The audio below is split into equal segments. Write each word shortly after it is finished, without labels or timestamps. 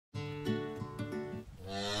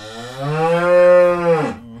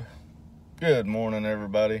Good morning,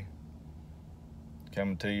 everybody.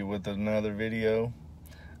 Coming to you with another video.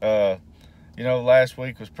 Last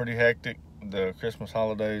week was pretty hectic, the Christmas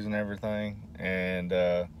holidays and everything, and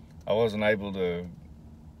I wasn't able to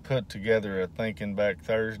put together a Thinking Back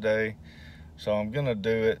Thursday, so I'm gonna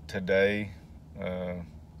do it today. I'm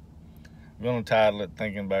gonna title it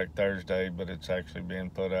Thinking Back Thursday, but it's actually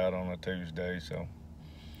being put out on a Tuesday, so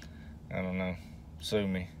I don't know. Sue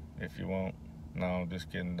me if you want. No,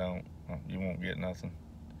 just kidding. Don't. You won't get nothing.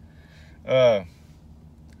 The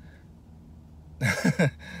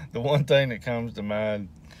one thing that comes to mind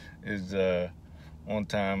is one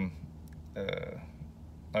time,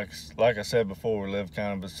 like I said before, we lived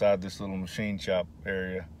kind of beside this little machine shop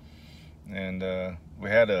area, and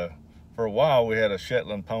for a while we had a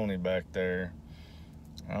Shetland pony back there.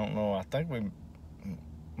 I don't know. I think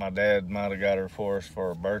my dad might have got her for us for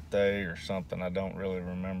her birthday or something. I don't really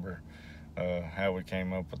remember how we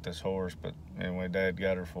came up with this horse, but anyway, Dad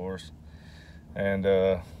got her for us, and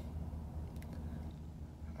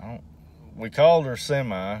we called her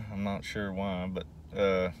Semi. I'm not sure why, but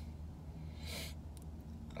I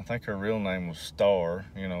think her real name was Star.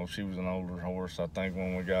 She was an older horse, I think,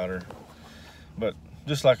 when we got her, but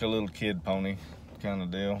just like a little kid pony kind of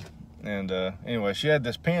deal. And anyway, she had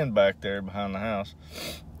this pen back there behind the house,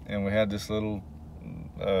 and we had this little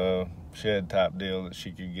shed type deal that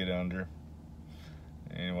she could get under.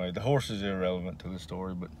 Anyway, the horse is irrelevant to the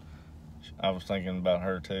story, but I was thinking about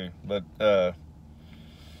her too. But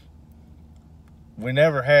we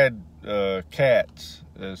never had cats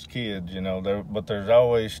as kids, but there's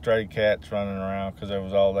always stray cats running around because there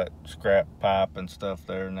was all that scrap pipe and stuff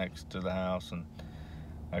there next to the house, and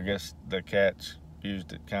I guess the cats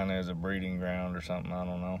used it kind of as a breeding ground or something. I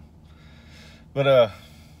don't know. But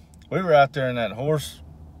we were out there in that horse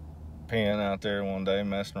pen out there one day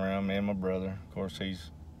messing around, me and my brother. Of course,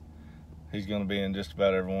 he's going to be in just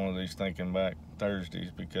about every one of these Thinking Back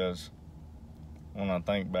Thursdays, because when I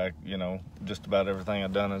think back, just about everything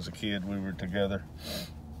I'd done as a kid, we were together.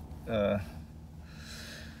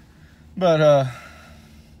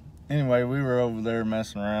 Anyway, we were over there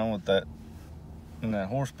messing around with that in that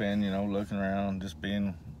horse pen, looking around, just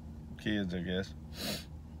being kids, I guess.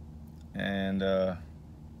 And there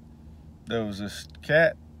was this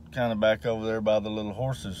cat kind of back over there by the little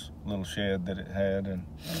horse's little shed that it had, and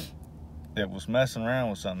it was messing around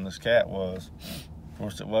with something. This cat was. Of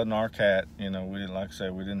course, it wasn't our cat. We didn't, like I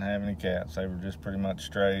said, we didn't have any cats. They were just pretty much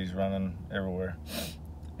strays running everywhere.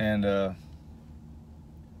 And oh,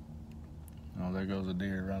 there goes a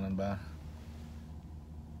deer running by.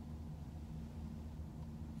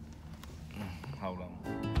 Hold on.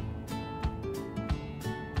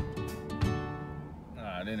 All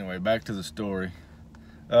right, anyway, back to the story.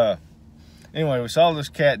 Anyway, we saw this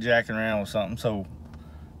cat jacking around with something, so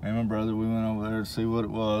me and my brother, we went over there to see what it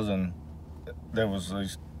was, and there was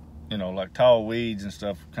these, like tall weeds and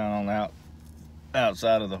stuff kind of on the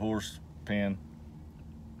outside of the horse pen,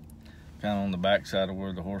 kind of on the back side of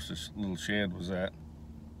where the horse's little shed was at.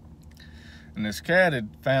 And this cat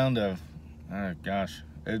had found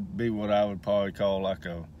it'd be what I would probably call like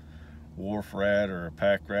a wharf rat or a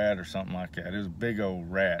pack rat or something like that. It was a big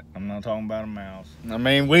old rat. I'm not talking about a mouse. I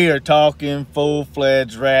mean, we are talking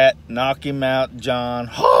full-fledged rat. Knock him out, John.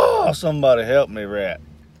 Oh, somebody help me, rat.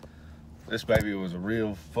 This baby was a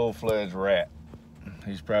real full-fledged rat.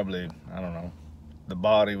 He's probably, I don't know, the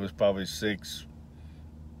body was probably 6-7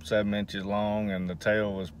 inches long, and the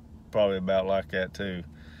tail was probably about like that too.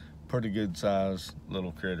 Pretty good sized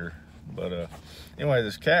little critter. But anyway,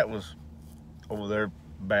 this cat was over there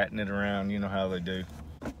batting it around, you know how they do.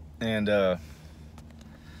 And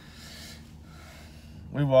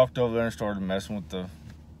we walked over there and started messing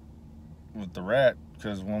with the rat,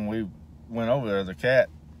 because when we went over there, the cat,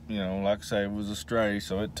 like I say, it was a stray,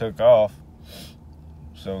 so it took off.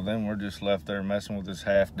 So then we're just left there messing with this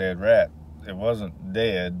half-dead rat. It wasn't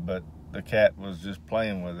dead, but the cat was just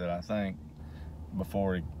playing with it, I think,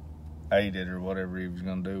 before he ate it or whatever he was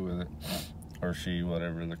going to do with it. Or she,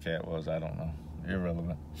 whatever the cat was, I don't know.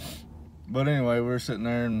 Irrelevant. But anyway, we were sitting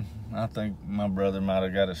there, and I think my brother might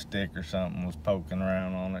have got a stick or something, was poking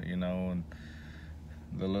around on it, and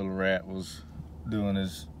the little rat was doing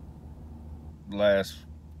his last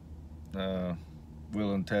will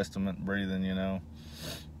and testament breathing,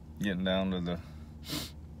 getting down to the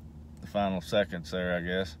final seconds there, I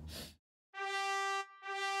guess.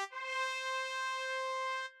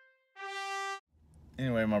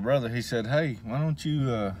 Anyway, my brother, he said, "Hey, why don't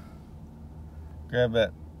you grab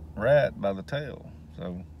that rat by the tail?"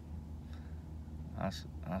 So I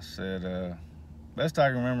said, best I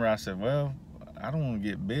can remember, I said, "Well, I don't want to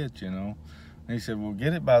get bit, He said, well,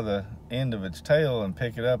 get it by the end of its tail and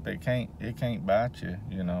pick it up. It can't bite you,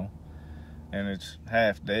 you know. And it's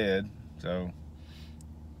half dead. So,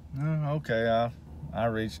 okay, I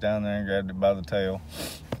reached down there and grabbed it by the tail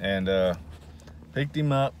and picked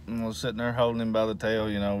him up and was sitting there holding him by the tail.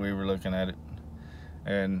 You know, we were looking at it.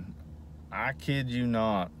 And I kid you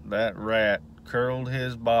not, that rat curled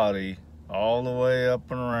his body all the way up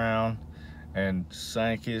and around and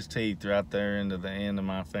sank his teeth right there into the end of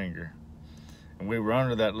my finger. And we were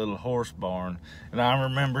under that little horse barn. And I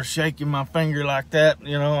remember shaking my finger like that.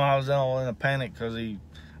 You know, I was all in a panic because he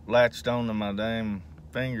latched onto my damn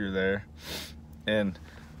finger there. And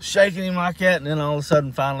shaking him like that. And then all of a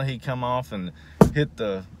sudden, finally, he come off and hit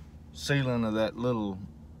the ceiling of that little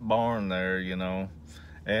barn there, you know.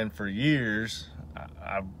 And for years,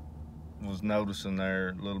 I was noticing there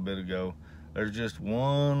a little bit ago, there's just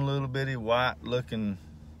one little bitty white looking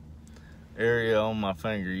area on my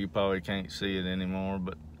finger. You probably can't see it anymore,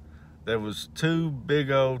 but there was 2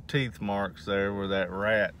 big old teeth marks there where that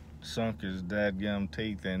rat sunk his dadgum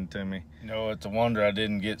teeth into me. You know, it's a wonder I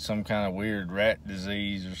didn't get some kind of weird rat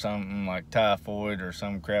disease or something like typhoid or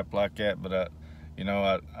some crap like that. But I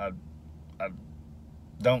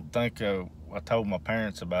don't think I told my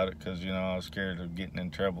parents about it because, you know, I was scared of getting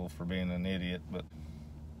in trouble for being an idiot. But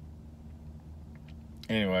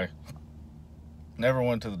anyway, never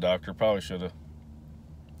went to the doctor. Probably should have.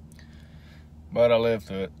 But I lived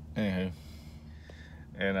through it. Anywho.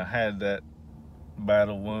 And I had that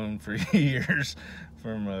battle wound for years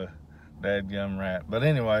from a dadgum rat. But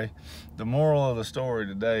anyway, the moral of the story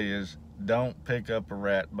today is don't pick up a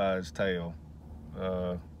rat by his tail.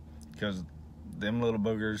 Because them little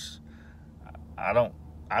boogers,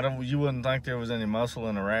 you wouldn't think there was any muscle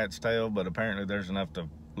in a rat's tail, but apparently there's enough to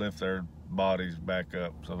lift their bodies back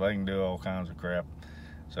up so they can do all kinds of crap.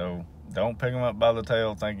 So don't pick them up by the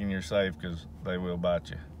tail thinking you're safe, because they will bite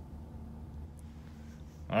you.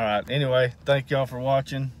 All right, anyway, thank y'all for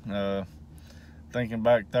watching. Thinking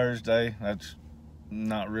back Thursday, that's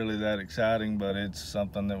not really that exciting, but it's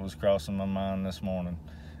something that was crossing my mind this morning.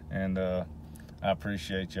 And I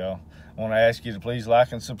appreciate y'all. I want to ask you to please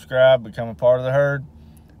like and subscribe, become a part of the herd.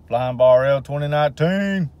 Flying Bar L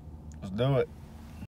 2019. Let's do it.